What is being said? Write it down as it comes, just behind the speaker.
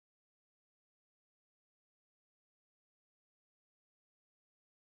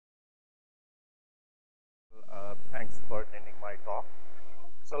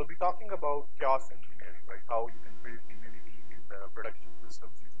talking about chaos engineering, right? How you can build immunity in the production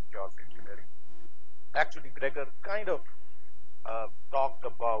systems using chaos engineering. Actually, Gregor kind of talked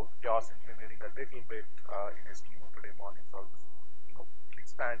about chaos engineering a little bit in his keynote today morning, so I'll just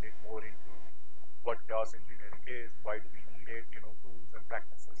expand it more into what chaos engineering is, why do we need it, tools and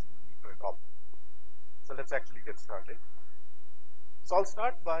practices we need to adopt. So let's actually get started. So I'll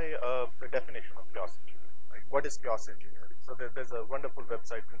start by the definition of chaos engineering. Right? What is chaos engineering? So there's a wonderful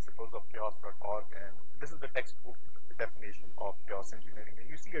website, principlesofchaos.org, and this is the textbook definition of chaos engineering. And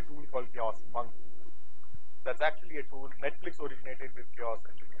you see a tool called Chaos Monkey. That's actually a tool. Netflix originated with chaos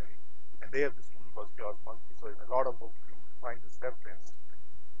engineering, and they have this tool called Chaos Monkey. So in a lot of books you find this referenced.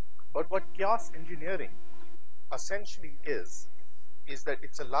 But what chaos engineering essentially is that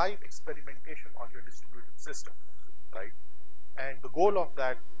it's a live experimentation on your distributed system, right? And the goal of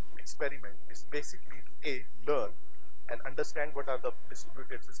that experiment is basically to A, learn and understand what are the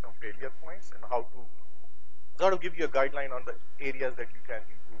distributed system failure points and how to sort of give you a guideline on the areas that you can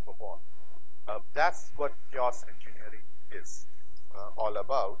improve upon. That's what chaos engineering is all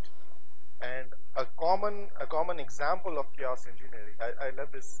about. And a common example of chaos engineering, I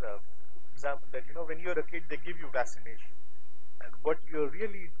love this example that, when you're a kid, they give you vaccination. And what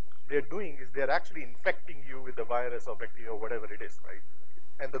they're doing is they're actually infecting you with the virus or bacteria or whatever it is, right?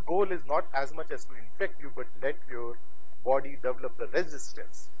 And the goal is not as much as to infect you, but let your body develop the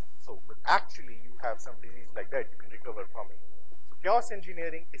resistance. So when actually you have some disease like that, you can recover from it. So chaos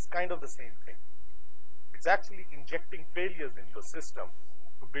engineering is kind of the same thing. It's actually injecting failures in your system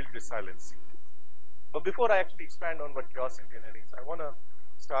to build resiliency. But before I actually expand on what chaos engineering is, I want to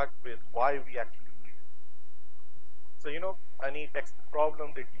start with why we actually need it. So, any textbook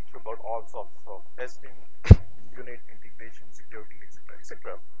problem, they teach you about all sorts of testing, unit, integration, security, etc.,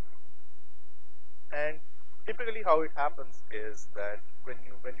 etc. And typically how it happens is that when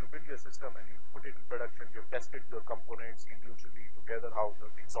you build your system and you put it in production, you've tested your components individually together, how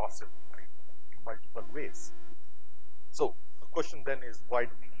exhaustively, right, in multiple ways. So the question then is, why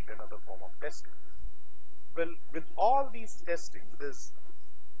do we need another form of testing? Well, with all these testing,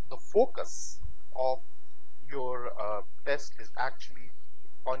 the focus of your test is actually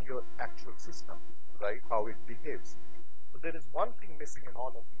on your actual system, right, how it behaves. But there is one thing missing in all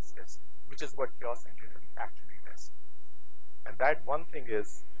of these tests, which is what chaos engineering actually tests. And that one thing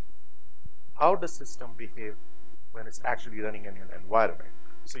is, how does system behave when it's actually running in an environment?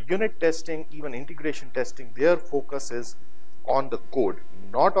 So unit testing, even integration testing, their focus is on the code,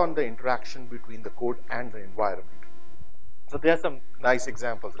 not on the interaction between the code and the environment. So there are some nice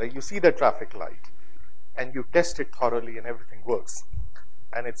examples, right? You see the traffic light and you test it thoroughly and everything works.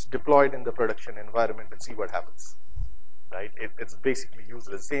 And it's deployed in the production environment and see what happens, right? It's basically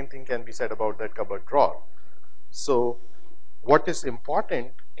useless. Same thing can be said about that cupboard drawer. So what is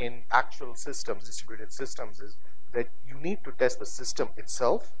important in actual systems, distributed systems, is that you need to test the system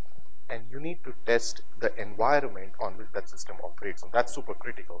itself and you need to test the environment on which that system operates. And that's super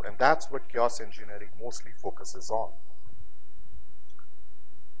critical. And that's what chaos engineering mostly focuses on.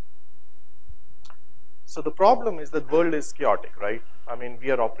 So the problem is that the world is chaotic, right? I mean,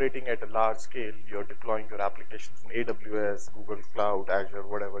 we are operating at a large scale. You're deploying your applications in AWS, Google Cloud, Azure,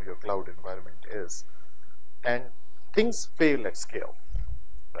 whatever your cloud environment is. And things fail at scale,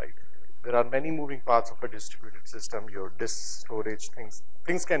 right? There are many moving parts of a distributed system, your disk storage,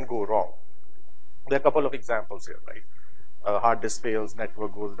 things can go wrong. There are a couple of examples here, right? Hard disk fails,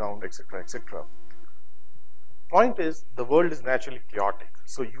 network goes down, etc., etc. Point is, the world is naturally chaotic.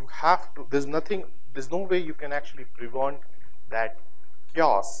 So you have to, there's no way you can actually prevent that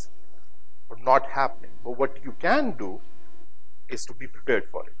chaos from not happening. But what you can do is to be prepared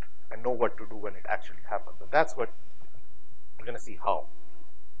for it and know what to do when it actually happens. And that's what we're going to see how.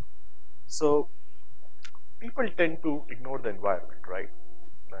 So people tend to ignore the environment, right?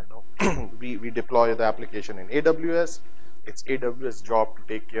 I know we deploy the application in AWS. It's AWS job to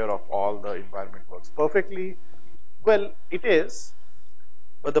take care of all the environment works perfectly. Well, it is,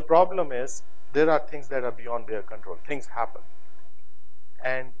 but the problem is there are things that are beyond their control. Things happen.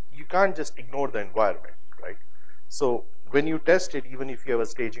 And you can't just ignore the environment, right? So when you test it, even if you have a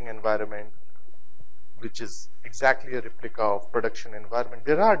staging environment, which is exactly a replica of production environment,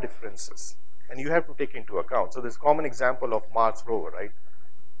 there are differences. And you have to take into account. So there's a common example of Mars rover, right?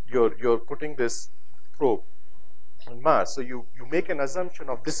 You're putting this probe on Mars. So you make an assumption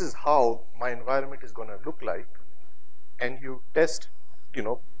of this is how my environment is going to look like. And you test,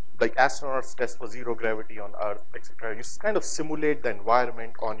 like astronauts test for zero gravity on Earth, etc. You kind of simulate the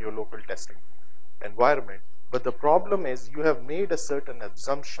environment on your local testing environment. But the problem is you have made a certain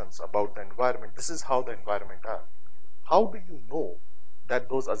assumptions about the environment. This is how the environment are. How do you know that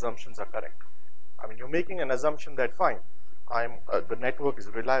those assumptions are correct. I mean, you're making an assumption that fine, the network is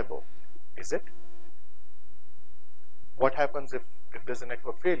reliable. Is it? What happens if there's a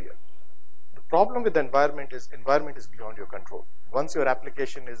network failure? The problem with the environment is beyond your control. Once your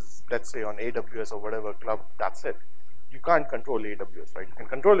application is, let's say, on AWS or whatever cloud, that's it. You can't control AWS, right? You can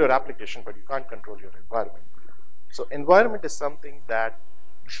control your application, but you can't control your environment. So environment is something that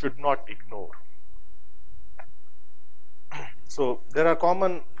you should not ignore. So there are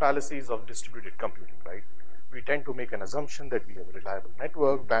common fallacies of distributed computing, right? We tend to make an assumption that we have a reliable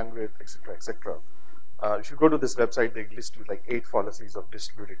network, bandwidth, etc., etc. If you go to this website, they list you like 8 fallacies of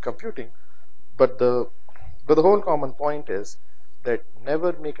distributed computing. But the whole common point is that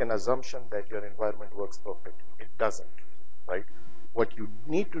never make an assumption that your environment works perfectly. It doesn't, right? What you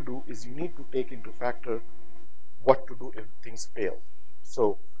need to do is you need to take into factor what to do if things fail.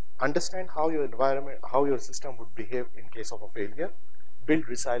 So understand how your environment, how your system would behave in case of a failure. Build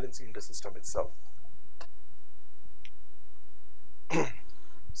resiliency in the system itself.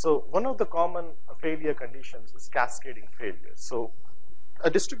 So one of the common failure conditions is cascading failure. So a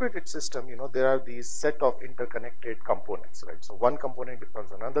distributed system, there are these set of interconnected components, right? So one component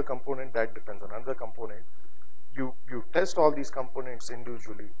depends on another component, that depends on another component. You test all these components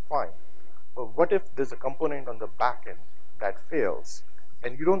individually, fine. But what if there's a component on the back end that fails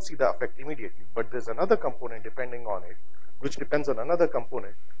and you don't see the effect immediately, but there's another component depending on it, which depends on another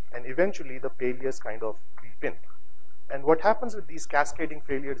component, and eventually the failures kind of creep in. And what happens with these cascading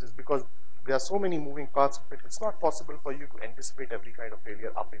failures is because there are so many moving parts of it, it's not possible for you to anticipate every kind of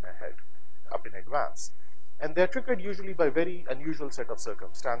failure up in advance. And they're triggered usually by very unusual set of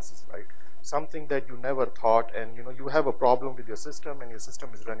circumstances, right? Something that you never thought, and you have a problem with your system and your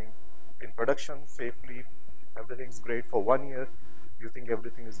system is running in production safely, everything's great for 1 year, you think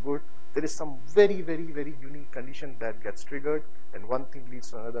everything is good. There is some very, very, very unique condition that gets triggered, and one thing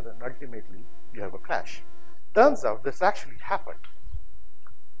leads to another, and ultimately you have a crash. Turns out this actually happened.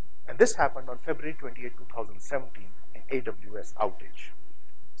 And this happened on February 28, 2017 in AWS outage.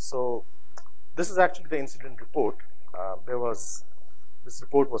 So this is actually the incident report. This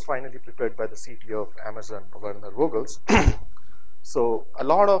report was finally prepared by the CTO of Amazon, Werner Vogels. So a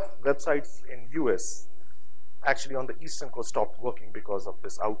lot of websites in US actually on the eastern coast stopped working because of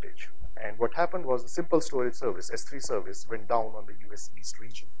this outage. And what happened was the simple storage service, S3 service, went down on the US East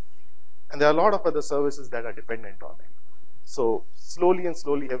region. And there are a lot of other services that are dependent on it. So slowly and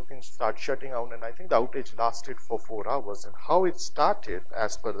slowly everything started shutting down, and I think the outage lasted for 4 hours. And how it started,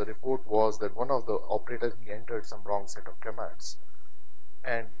 as per the report, was that one of the operators, he entered some wrong set of commands.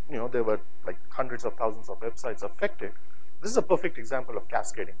 And there were like hundreds of thousands of websites affected. This is a perfect example of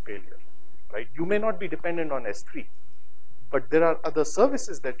cascading failure, right? You may not be dependent on S3, but there are other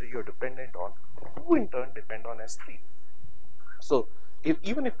services that you're dependent on who in turn depend on S3. So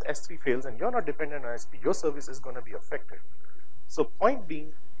even if the S3 fails and you're not dependent on S3, your service is going to be affected. So point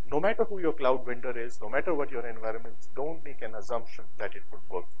being, no matter who your cloud vendor is, no matter what your environment is, don't make an assumption that it would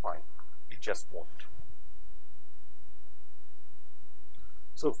work fine. It just won't.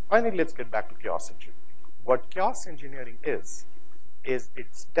 So finally, let's get back to chaos engineering. What chaos engineering is it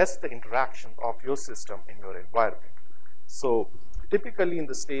tests the interaction of your system in your environment. So typically in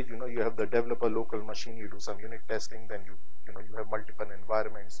the stage, you have the developer local machine, you do some unit testing, then you have multiple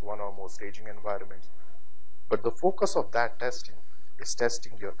environments, one or more staging environments. But the focus of that testing is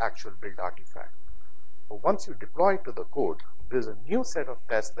testing your actual build artifact. But once you deploy it to the code, there's a new set of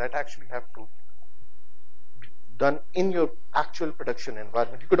tests that actually have to be done in your actual production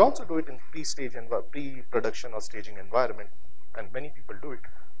environment. You could also do it in pre-production or staging environment, and many people do it,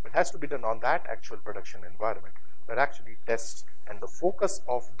 but it has to be done on that actual production environment that actually tests. And the focus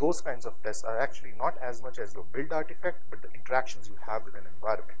of those kinds of tests are actually not as much as your build artifact, but the interactions you have with an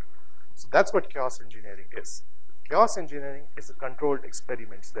environment. So that's what chaos engineering is. Chaos engineering is the controlled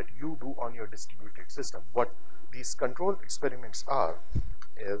experiments that you do on your distributed system. What these controlled experiments are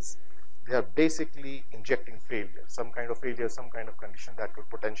is they are basically injecting failure, some kind of failure, some kind of condition that could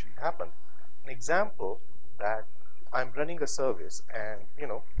potentially happen. An example that I'm running a service and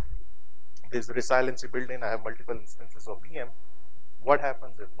there's resiliency built in, I have multiple instances of VM. What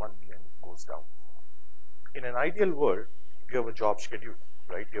happens if one VM goes down? In an ideal world, you have a job scheduler,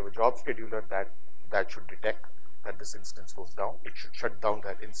 right? You have a job scheduler that should detect that this instance goes down. It should shut down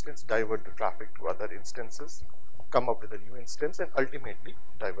that instance, divert the traffic to other instances, come up with a new instance, and ultimately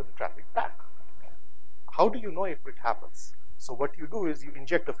divert the traffic back. How do you know if it happens? So what you do is you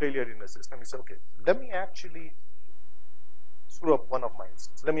inject a failure in the system. You say, okay, let me actually screw up one of my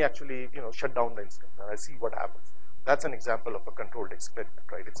instances. Let me actually, shut down the instance, and I see what happens. That's an example of a controlled experiment,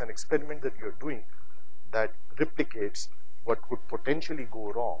 right? It's an experiment that you're doing that replicates what could potentially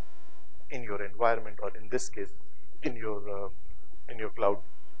go wrong in your environment, or in this case, in your cloud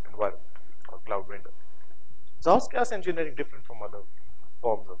environment or cloud vendor. So how's chaos engineering different from other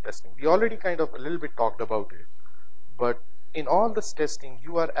forms of testing? We already kind of a little bit talked about it, but in all this testing,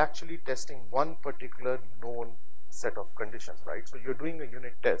 you are actually testing one particular known set of conditions, right? So you're doing a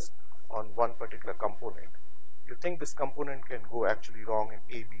unit test on one particular component. You think this component can go actually wrong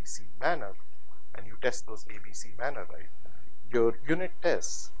in A, B, C manner, and you test those A, B, C manner, right? Your unit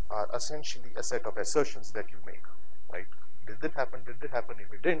tests are essentially a set of assertions that you make, right? Did it happen? Did it happen?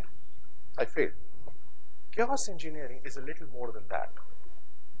 If it didn't, I failed. Chaos engineering is a little more than that,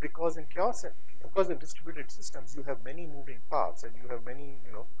 because in distributed systems, you have many moving parts and you have many,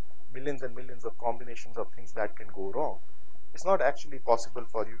 millions and millions of combinations of things that can go wrong. It's not actually possible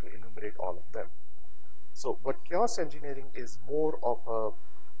for you to enumerate all of them. So what chaos engineering is more of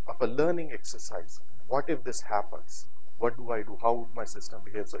a learning exercise. What if this happens? What do I do? How would my system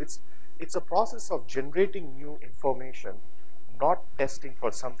behave? So it's a process of generating new information, not testing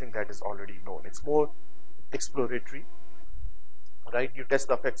for something that is already known. It's more exploratory, right? You test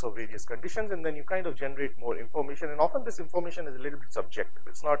the effects of various conditions and then you kind of generate more information, and often this information is a little bit subjective.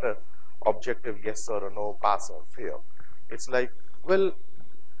 It's not a objective yes or a no, pass or fail. It's like, well,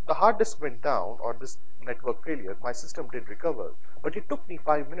 the hard disk went down, or this network failure, my system did recover, but it took me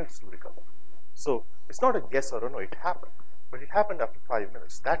 5 minutes to recover. So it's not a yes or a no, it happened, but it happened after 5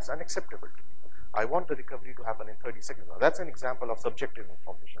 minutes. That's unacceptable to me. I want the recovery to happen in 30 seconds. Now that's an example of subjective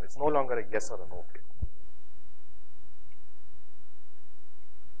information. It's no longer a yes or a no thing.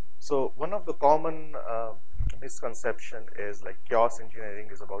 So one of the common misconception is like chaos engineering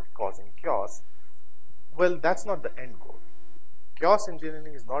is about causing chaos. Well, that's not the end goal. Chaos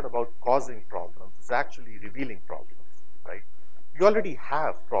engineering is not about causing problems, it's actually revealing problems, right? You already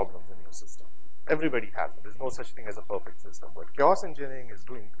have problems in your system. Everybody has them. There's no such thing as a perfect system. What chaos engineering is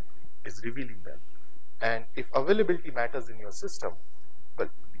doing is revealing them. And if availability matters in your system, well,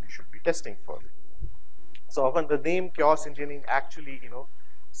 you should be testing for it. So often the name chaos engineering actually,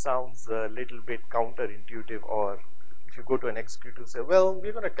 sounds a little bit counterintuitive, or if you go to an executive and say, well,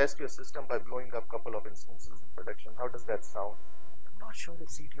 we're going to test your system by blowing up a couple of instances in production, how does that sound? I'm not sure if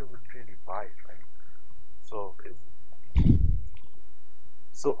CTO would really buy it, right?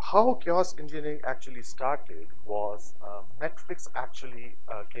 So how chaos engineering actually started was Netflix actually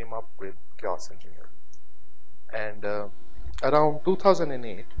came up with chaos engineering. And around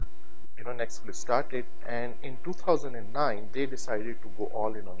 2008, Netflix started, and in 2009 they decided to go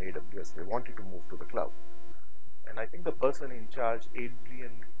all in on AWS. They wanted to move to the cloud, and I think the person in charge,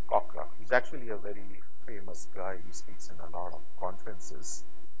 Adrian Cochran, he's actually a very famous guy. He speaks in a lot of conferences,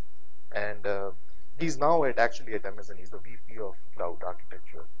 and he's now actually at Amazon. He's the VP of cloud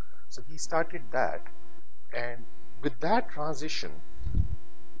architecture. So he started that, and with that transition,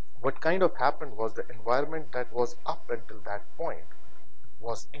 what kind of happened was the environment that was up until that point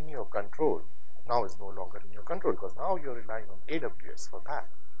was in your control, now is no longer in your control, because now you're relying on AWS for that.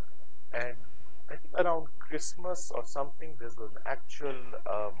 And I think around Christmas or something, there's an actual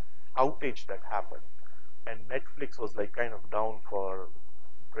outage that happened, and Netflix was like kind of down for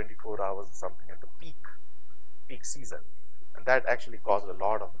 24 hours or something at the peak season, and that actually caused a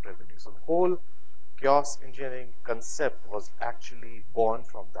lot of revenue. So the whole chaos engineering concept was actually born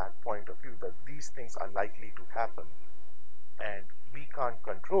from that point of view, that these things are likely to happen and we can't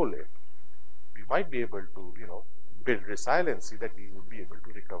control it. We might be able to, build resiliency that we would be able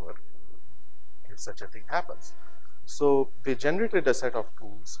to recover if such a thing happens. So they generated a set of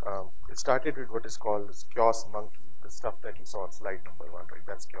tools. It started with what is called this Chaos Monkey, the stuff that you saw on slide number 1, right?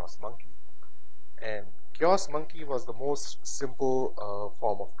 That's Chaos Monkey. And Chaos Monkey was the most simple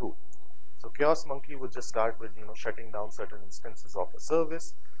form of tool. So Chaos Monkey would just start with, shutting down certain instances of a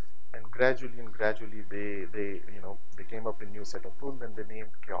service, and gradually they came up with a new set of tools, and they named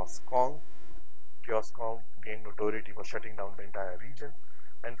Chaos Kong. Chaos Kong gained notoriety for shutting down the entire region.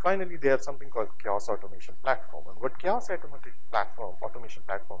 And finally, they have something called Chaos Automation Platform. And what Chaos Automation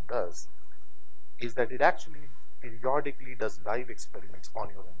Platform does is that it actually periodically does live experiments on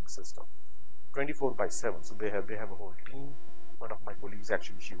your running system, 24/7. So they have a whole team. One of my colleagues,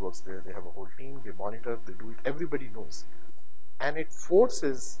 actually, she works there. They have a whole team. They monitor. They do it. Everybody knows. And it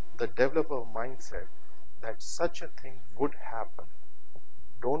forces the developer mindset that such a thing would happen.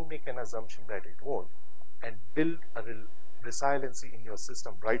 Don't make an assumption that it won't, and build a resiliency in your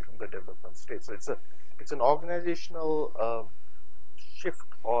system right from the development stage. So it's an organizational shift,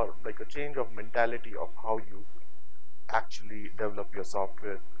 or like a change of mentality of how you actually develop your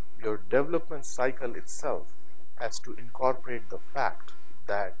software. Your development cycle itself has to incorporate the fact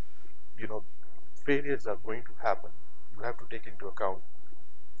that failures are going to happen. you have to take into account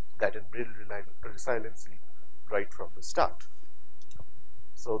that and build resiliency right from the start.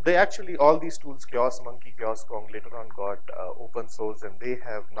 So they actually, all these tools, Chaos Monkey, Chaos Kong, later on got open source, and they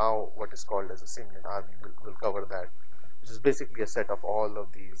have now what is called as a simian army. We'll cover that, which is basically a set of all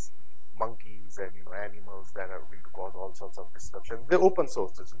of these monkeys and animals that are going to cause all sorts of disruption. They're open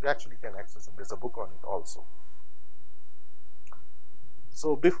source, so you actually can access them. There's a book on it also.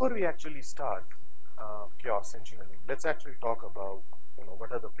 So before we actually start chaos engineering, let's actually talk about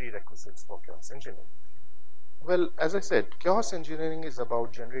what are the prerequisites for chaos engineering. Well, as I said, chaos engineering is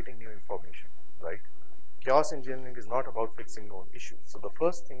about generating new information, right? Chaos engineering is not about fixing known issues. So the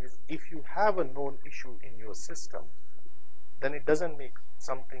first thing is, if you have a known issue in your system, then it doesn't make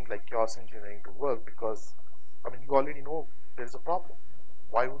something like chaos engineering to work, because you already know there's a problem.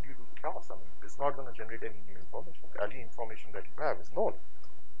 Why would you do chaos? It's not going to generate any new information. Any information that you have is known.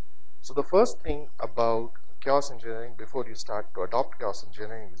 So the first thing about chaos engineering, before you start to adopt chaos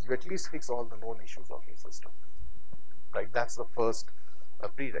engineering, is you at least fix all the known issues of your system, right? That's the first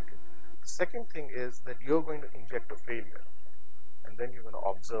prerequisite. The second thing is that you're going to inject a failure, and then you're going to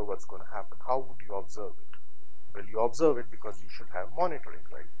observe what's going to happen. How would you observe it? Well, you observe it because you should have monitoring,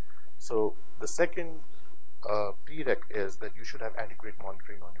 right? So the second prereq is that you should have adequate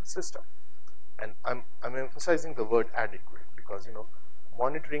monitoring on your system. And I'm emphasizing the word adequate because,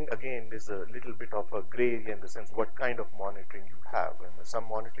 monitoring, again, is a little bit of a gray area in the sense what kind of monitoring you have. And some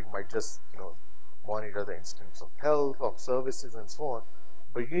monitoring might just, monitor the instance of health, of services, and so on.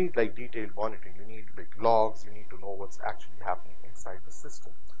 But you need like detailed monitoring. You need like logs. You need to know what's actually happening inside the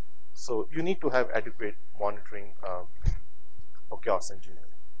system. So you need to have adequate monitoring of chaos engineering.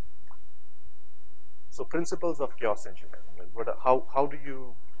 So principles of chaos engineering. Like how do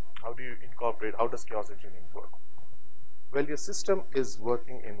you incorporate? How does chaos engineering work? Well, your system is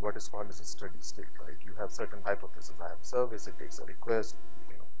working in what is called as a steady state, right? You have certain hypotheses. I have a service. It takes a request.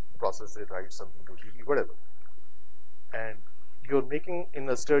 Process it, write something to DB, whatever. And you're making, in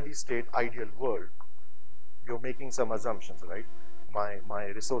a steady state ideal world, you're making some assumptions, right? My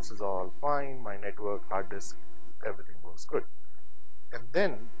resources are all fine, my network, hard disk, everything works good. And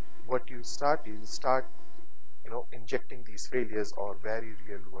then what you start is injecting these failures or very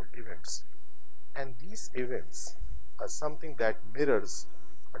real world events. And these events are something that mirrors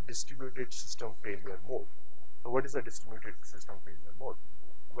a distributed system failure mode. So what is a distributed system failure mode?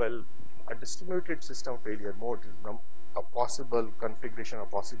 Well, a distributed system failure mode is a possible configuration, a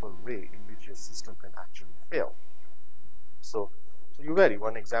possible way in which your system can actually fail. So you vary.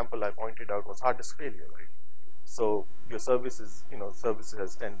 One example I pointed out was hard disk failure, right? So your service is, service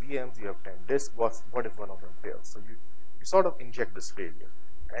has 10 VMs, you have 10 disks. What if one of them fails? So you sort of inject this failure,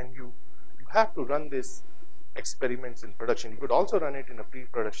 and you have to run this experiments in production. You could also run it in a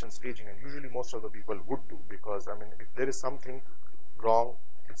pre-production staging, and usually most of the people would do, because if there is something wrong,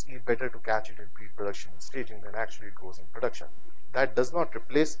 it's better to catch it in pre-production and staging than actually it goes in production. That does not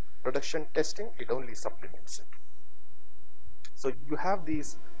replace production testing, it only supplements it. So you have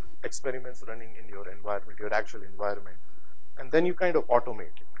these experiments running in your environment, your actual environment, and then you kind of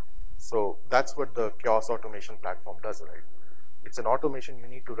automate it. So that's what the chaos automation platform does, right? It's an automation, you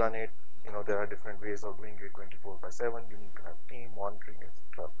need to run it. There are different ways of doing it 24/7. You need to have team monitoring,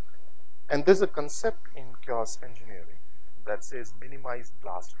 etc. And there's a concept in chaos engineering that says minimize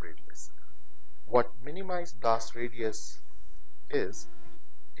blast radius. What minimize blast radius is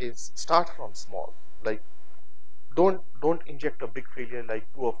start from small. Like don't inject a big failure like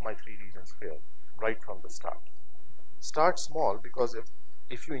 2 of my 3 regions failed right from the start. Start small, because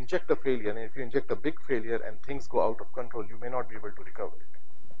if you inject a failure, and if you inject a big failure and things go out of control, you may not be able to recover it.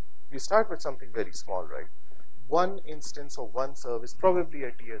 You start with something very small, right? One instance or one service, probably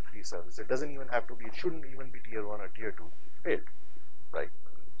a tier 3 service. It doesn't even have to be, it shouldn't even be tier 1 or tier 2. Failed, right?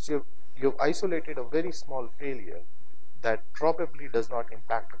 So you've isolated a very small failure that probably does not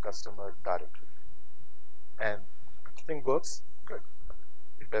impact the customer directly. And if everything works, good.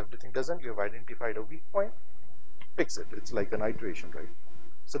 If everything doesn't, you've identified a weak point, fix it. It's like an iteration, right?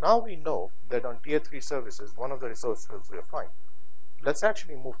 So now we know that on tier 3 services, one of the resources we are fine. Let's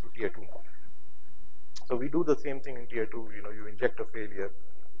actually move to tier 2 now. So we do the same thing in tier 2, you inject a failure.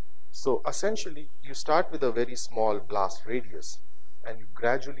 So essentially, you start with a very small blast radius and you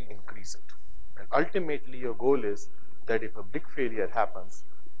gradually increase it. And ultimately, your goal is that if a big failure happens,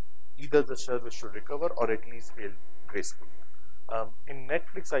 either the service should recover or at least fail gracefully. In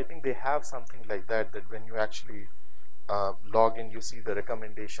Netflix, I think they have something like that when you actually log in, you see the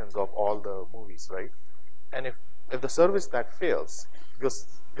recommendations of all the movies, right? And if the service that fails,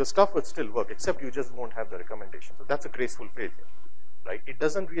 your stuff would still work, except you just won't have the recommendation. So that's a graceful failure, right? It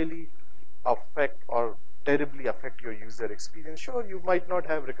doesn't really affect or terribly affect your user experience, sure, you might not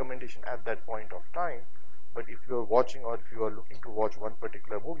have recommendation at that point of time, but if you're watching or if you are looking to watch one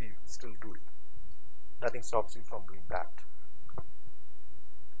particular movie, you can still do it. Nothing stops you from doing that.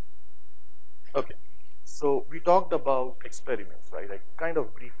 Okay, so we talked about experiments, right? I kind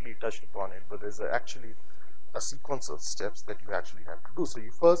of briefly touched upon it, but there's actually a sequence of steps that you actually have to do. So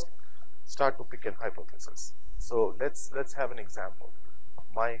you first start to pick an hypothesis. So let's have an example.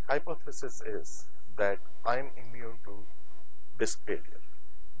 My hypothesis is that I'm immune to disk failure.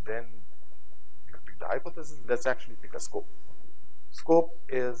 Then you pick the hypothesis. Let's actually pick a scope. Scope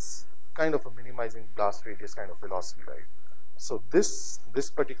is kind of a minimizing blast radius kind of philosophy, right? So this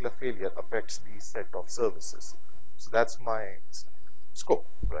particular failure affects the set of services. So that's my scope,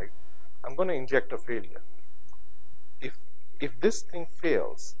 right? I'm going to inject a failure. If this thing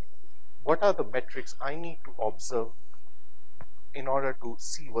fails, what are the metrics I need to observe in order to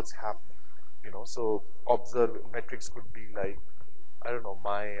see what's happening? So observe metrics could be like, I don't know,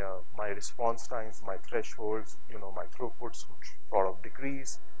 my response times, my thresholds, my throughputs which sort of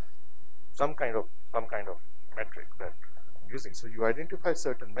decrease, some kind of metric that I'm using. So you identify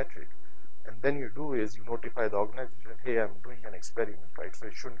certain metric, and then you do is you notify the organization, hey, I'm doing an experiment, right? So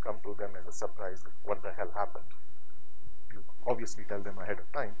it shouldn't come to them as a surprise that what the hell happened. You obviously tell them ahead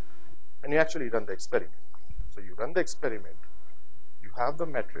of time, and you actually run the experiment. So you run the experiment, you have the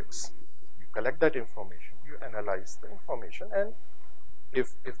metrics, you collect that information, you analyze the information, and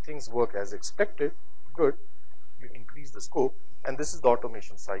if things work as expected, good, you increase the scope, and this is the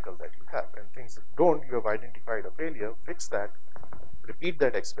automation cycle that you have. And things if don't, you have identified a failure, fix that, repeat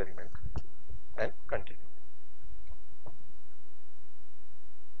that experiment, and continue.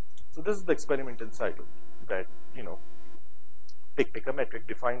 So this is the experimental cycle that, pick a metric,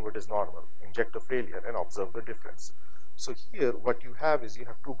 define what is normal, inject a failure, and observe the difference. So here, what you have is you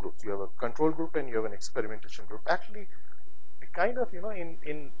have two groups. You have a control group and you have an experimentation group. Actually, kind of,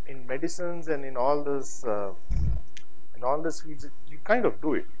 in medicines and in all this fields, you kind of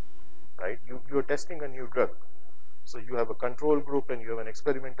do it, right? You're testing a new drug. So you have a control group and you have an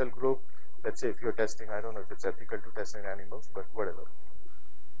experimental group. Let's say if you're testing, I don't know if it's ethical to test in animals, but whatever.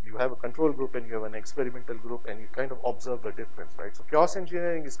 You have a control group and you have an experimental group, and you kind of observe the difference, right? So chaos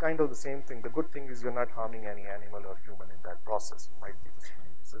engineering is kind of the same thing. The good thing is you're not harming any animal or human in that process. You might be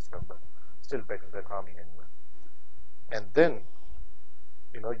destroying the system, but still better than harming anyone. And then,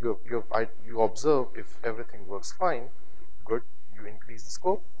 you observe if everything works fine, good, you increase the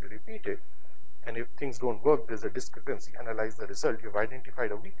scope, you repeat it, and if things don't work, there's a discrepancy, analyze the result, you've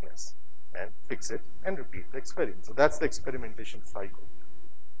identified a weakness, and fix it, and repeat the experiment. So that's the experimentation cycle.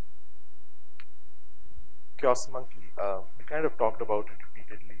 Chaos Monkey, we kind of talked about it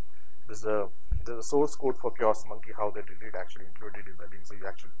repeatedly. There's a source code for Chaos Monkey, how they did it, actually included in the link, so you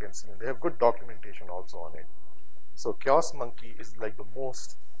actually can see, and they have good documentation also on it. So Chaos Monkey is like the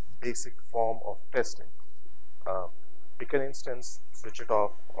most basic form of testing. Pick an instance, switch it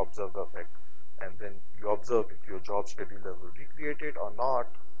off, observe the effect, and then you observe if your job scheduler will recreate it or not.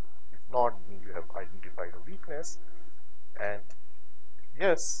 If not, then you have identified a weakness, and if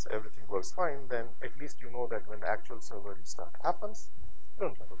yes, everything works fine, then at least you know that when the actual server restart happens, you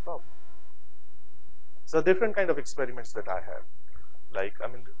don't have a problem. So different kind of experiments that I have. Like,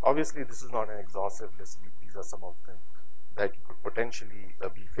 obviously this is not an exhaustive list. These are some of the things that you could potentially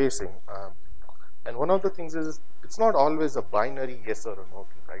be facing. And one of the things is, it's not always a binary yes or a no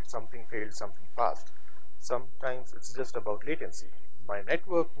thing, right? Something failed, something passed. Sometimes it's just about latency. My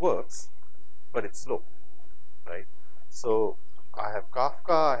network works, but it's slow, right? So I have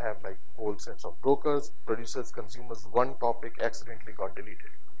Kafka, I have like whole sets of brokers, producers, consumers, one topic accidentally got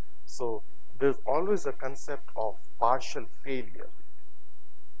deleted. So there's always a concept of partial failure.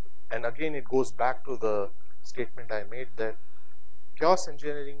 And again, it goes back to the statement I made that chaos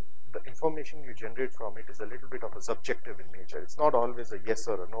engineering, the information you generate from it is a little bit of a subjective in nature. It's not always a yes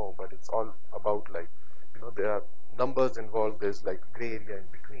or a no, but it's all about like, there are numbers involved, there's like gray area in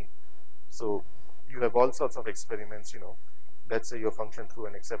between. So you have all sorts of experiments, let's say you function through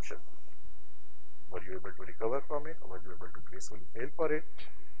an exception. Were you able to recover from it, or were you able to gracefully fail for it?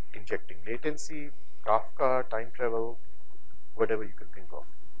 Injecting latency, Kafka, time travel, whatever you can think of.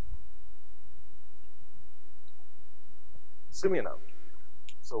 Simian Army.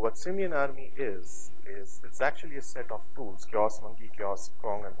 So what Simian Army is it's actually a set of tools, Chaos Monkey, Chaos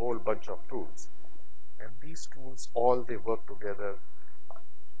Kong, and a whole bunch of tools. And these tools, all they work together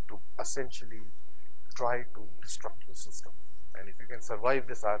to essentially try to disrupt the system. And if you can survive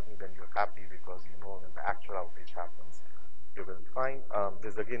this army, then you're happy, because when the actual outage happens, you will be fine.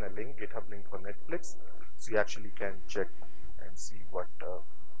 There's again a link, GitHub link for Netflix, so you actually can check and see what's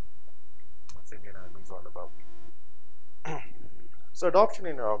Indian Army is all about. So adoption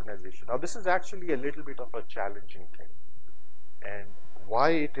in an organization. Now this is actually a little bit of a challenging thing. And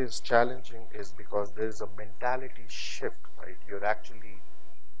why it is challenging is because there is a mentality shift, right? You're actually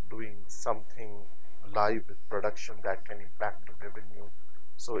doing something live with production that can impact the revenue.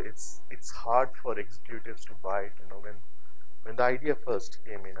 So it's hard for executives to buy it. When the idea first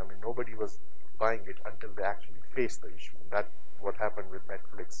came in, I mean, nobody was buying it until they actually faced the issue. That's what happened with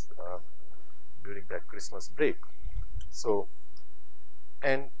Netflix during that Christmas break. So,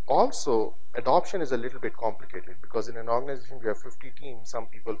 and also adoption is a little bit complicated because in an organization you have 50 teams. Some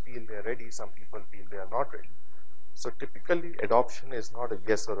people feel they're ready, some people feel they are not ready. So typically adoption is not a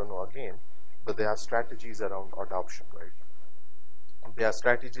yes or a no again, but there are strategies around adoption, right? There are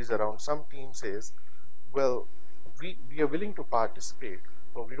strategies around. Some team says, well, we are willing to participate,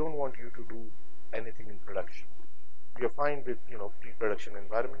 but we don't want you to do anything in production. We are fine with pre-production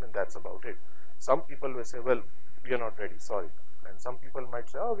environment, and that's about it. Some people will say, well, we are not ready, sorry. And some people might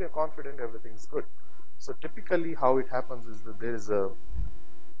say, oh, we are confident, everything's good. So typically how it happens is that there's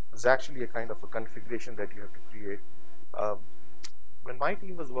actually a kind of a configuration that you have to create. When my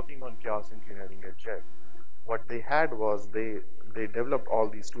team was working on chaos engineering at JET, what they had was they developed all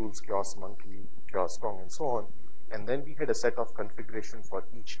these tools, Chaos Monkey, Chaos Kong, and so on. And then we had a set of configuration for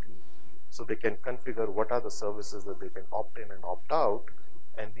each team. So they can configure what are the services that they can opt in and opt out.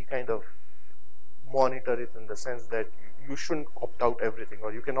 And we kind of monitor it in the sense that you shouldn't opt out everything,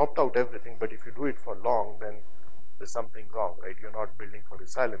 or you can opt out everything, but if you do it for long, then there's something wrong, right? You're not building for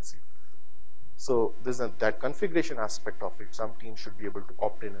resiliency. So there's that configuration aspect of it. Some teams should be able to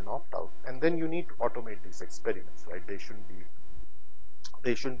opt in and opt out, and then you need to automate these experiments, right? They shouldn't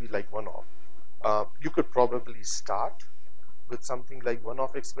be like one-off. You could probably start with something like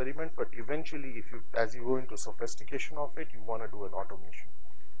one-off experiment, but eventually, as you go into sophistication of it, you want to do an automation,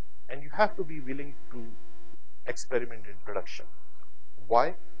 and you have to be willing to experiment in production.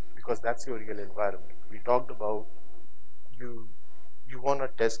 Why? Because that's your real environment. We talked about you want to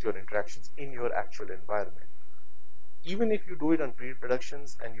test your interactions in your actual environment. Even if you do it on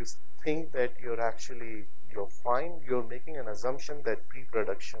pre-productions and you think that you're fine, you're making an assumption that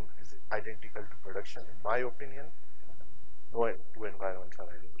pre-production is identical to production. In my opinion, no two environments are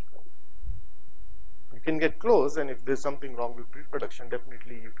identical. You can get close, and if there's something wrong with pre-production,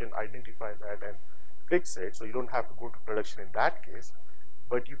 definitely you can identify that and fix it, so you don't have to go to production in that case,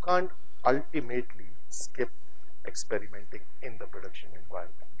 but you can't ultimately skip experimenting in the production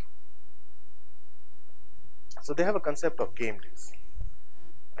environment. So they have a concept of game days,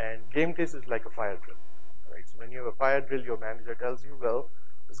 and game days is like a fire drill, right? So when you have a fire drill, your manager tells you, well,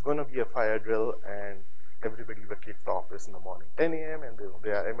 there's going to be a fire drill, and everybody vacates the office in the morning, 10 a.m. and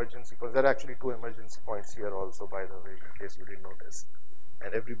there are emergency points. There are actually 2 emergency points here also, by the way, in case you didn't notice,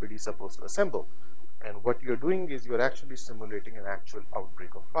 and everybody's supposed to assemble. And what you're doing is you're actually simulating an actual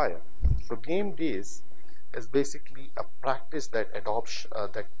outbreak of fire. So game days is basically a practice that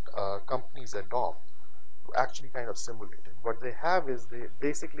companies adopt to actually kind of simulate it. What they have is they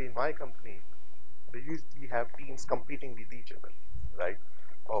basically, in my company, they usually have teams competing with each other, right?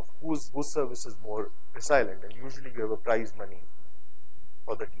 Of whose service is more resilient, and usually you have a prize money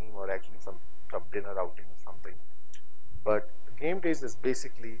for the team, or actually some dinner outing or something. But game days is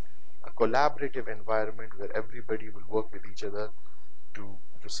basically a collaborative environment where everybody will work with each other to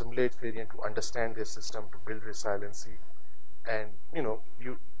simulate variant, to understand their system, to build resiliency. And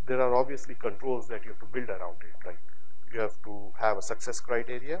there are obviously controls that you have to build around it, right? You have to have a success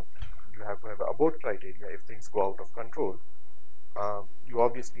criteria, you have to have an abort criteria if things go out of control. You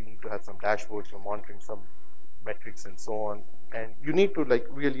obviously need to have some dashboards, you're monitoring some metrics and so on, and you need to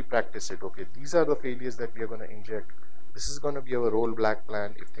really practice it. Okay, these are the failures that we are going to inject. This is going to be our rollback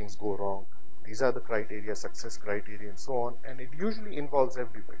plan if things go wrong. These are the criteria, success criteria, and so on. And it usually involves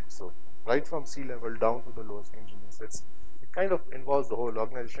everybody. So right from C-level down to the lowest engineers, it kind of involves the whole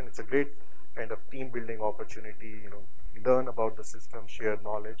organization. It's a great kind of team building opportunity. You learn about the system, share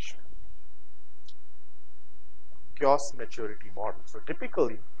knowledge. Chaos maturity model. So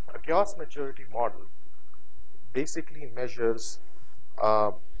typically, a chaos maturity model basically measures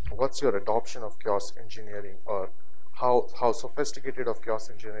what's your adoption of chaos engineering, or how sophisticated of chaos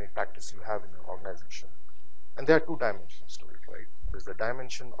engineering practice you have in your organization. And there are 2 dimensions to it, right? There's a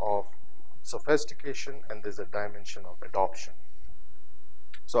dimension of sophistication and there's a dimension of adoption.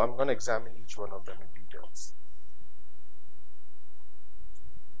 So I'm going to examine each one of them in details.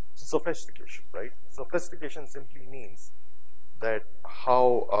 So sophistication, right? Sophistication simply means that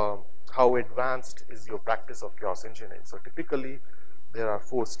how advanced is your practice of chaos engineering. So typically, there are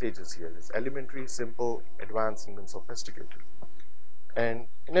 4 stages here. There's elementary, simple, advanced, and then sophisticated. And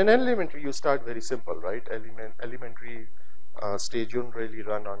in an elementary, you start very simple, right? Elementary stage, you don't really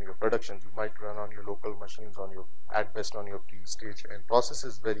run on your productions. You might run on your local machines, on your at best on your pre-stage, and process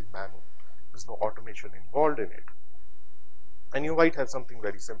is very manual. There's no automation involved in it. And you might have something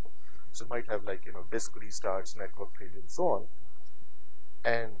very simple. So you might have like, disk restarts, network failure, and so on.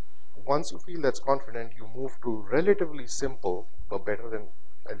 And once you feel that's confident, you move to relatively simple but better than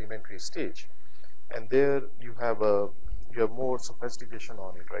elementary stage. And there you have more sophistication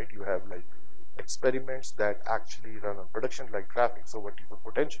on it, right? You have like experiments that actually run on production like traffic. So what you could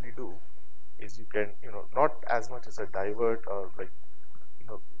potentially do is you can, not as much as a divert or like,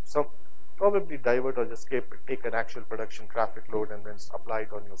 some probably divert or just take an actual production traffic load and then apply it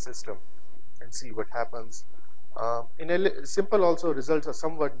on your system and see what happens. In simple also, results are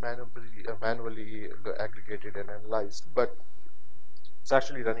somewhat manually aggregated and analyzed, but it's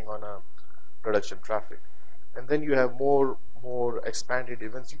actually running on a production traffic. And then you have more expanded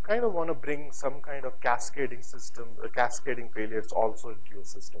events. You kind of want to bring some kind of cascading system, cascading failures also into your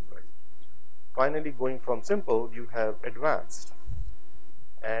system, right? Finally, going from simple, you have advanced.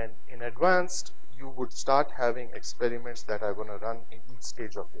 And in advanced, you would start having experiments that are going to run in each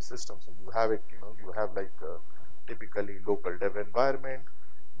stage of your system. So you have it, you have like typically local dev environment,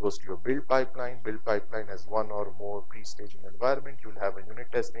 goes to your build pipeline. Build pipeline has one or more pre-staging environment. You'll have a unit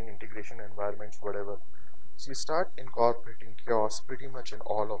testing, integration environments, whatever. So you start incorporating chaos pretty much in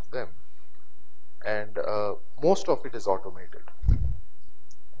all of them. And most of it is automated,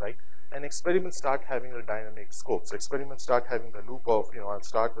 right? And experiments start having a dynamic scope. So experiments start having the loop of, I'll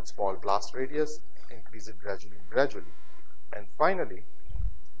start with small blast radius, increase it gradually. And finally,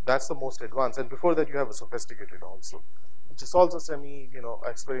 that's the most advanced. And before that, you have a sophisticated also, which is also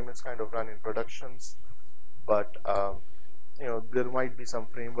experiments kind of run in productions. But, there might be some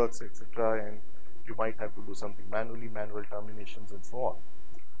frameworks, etc. And you might have to do something manually, manual terminations, and so on.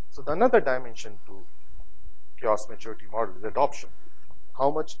 So the another dimension to chaos maturity model is adoption. How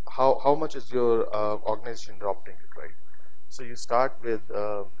much is your organization adopting it, right? So you start with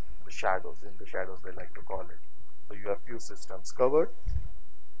the shadows. In the shadows, they like to call it. So you have few systems covered,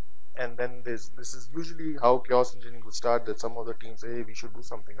 and then this is usually how chaos engineering would start. That some of the teams say, hey, we should do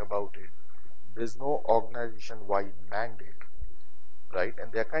something about it. There's no organization-wide mandate, right?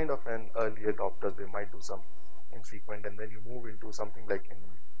 And they're kind of an early adopters. They might do some infrequent, and then you move into something like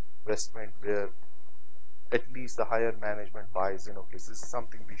investment where at least the higher management buys in, okay, this is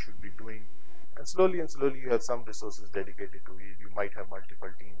something we should be doing. And slowly you have some resources dedicated to it. You might have multiple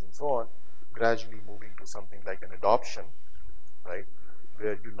teams and so on, gradually moving to something like an adoption, right?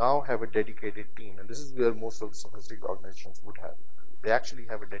 Where you now have a dedicated team. And this is where most of the sophisticated organizations would have. They actually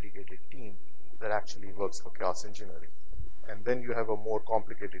have a dedicated team that actually works for chaos engineering. And then you have a more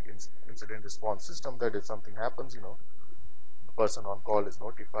complicated incident response system that if something happens, the person on call is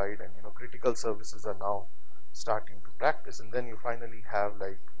notified, and critical services are now starting to practice. And then you finally have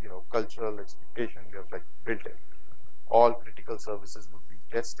like cultural expectation. You have like built in all critical services would be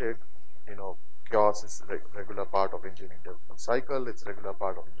tested. Chaos is a regular part of engineering development cycle. It's a regular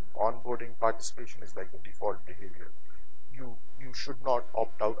part of onboarding. Participation is like the default behavior. You should not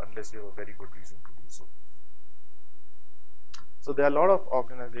opt out unless you have a very good reason to do so. So there are a lot of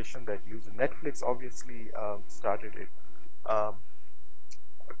organizations that use it. Netflix obviously started it. A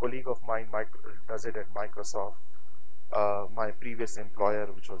colleague of mine does it at Microsoft. My previous employer,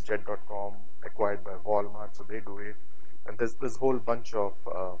 which was Jet.com, acquired by Walmart, so they do it. And there's this whole bunch of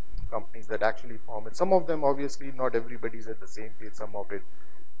companies that actually form it. Some of them, obviously, not everybody's at the same page. Some of it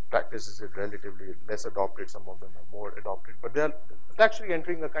practices it relatively less adopted. Some of them are more adopted. But it's actually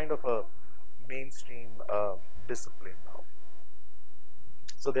entering a kind of a mainstream discipline now.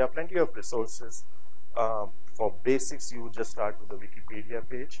 So there are plenty of resources. For basics, you just start with the Wikipedia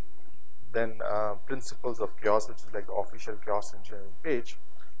page. Then Principles of Chaos, which is like the official chaos engineering page.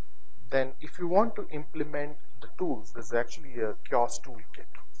 Then if you want to implement the tools, there's actually a chaos toolkit.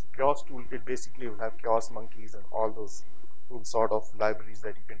 So chaos toolkit basically will have chaos monkeys and all those sort of libraries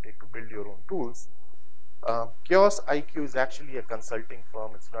that you can take to build your own tools. Chaos IQ is actually a consulting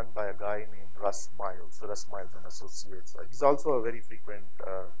firm. It's run by a guy named Russ Miles. So Russ Miles and Associates. He's also a very frequent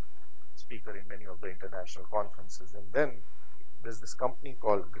speaker in many of the international conferences. And then there's this company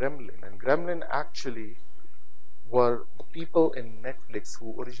called Gremlin, and Gremlin actually were the people in Netflix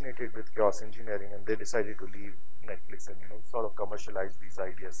who originated with chaos engineering, and they decided to leave Netflix and sort of commercialize these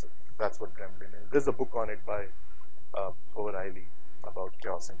ideas. So that's what Gremlin is. There's a book on it by O'Reilly about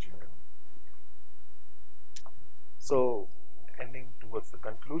chaos engineering. So ending towards the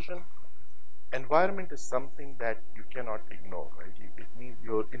conclusion, environment is something that you cannot ignore, right? It means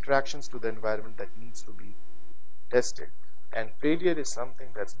your interactions to the environment that needs to be tested. and failure is something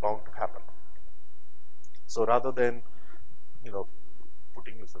that's bound to happen. So rather than, you know,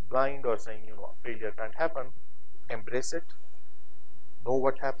 putting yourself blind or saying, you know, failure can't happen, embrace it, know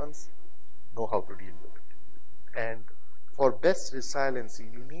what happens, know how to deal with it. And for best resiliency,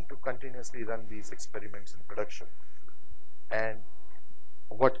 you need to continuously run these experiments in production. And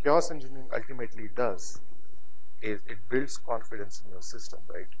what chaos engineering ultimately does is it builds confidence in your system,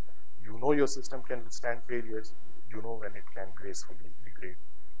 right? You know your system can withstand failures, you know when it can gracefully degrade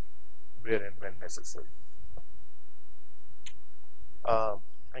where and when necessary.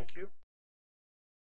 Thank you.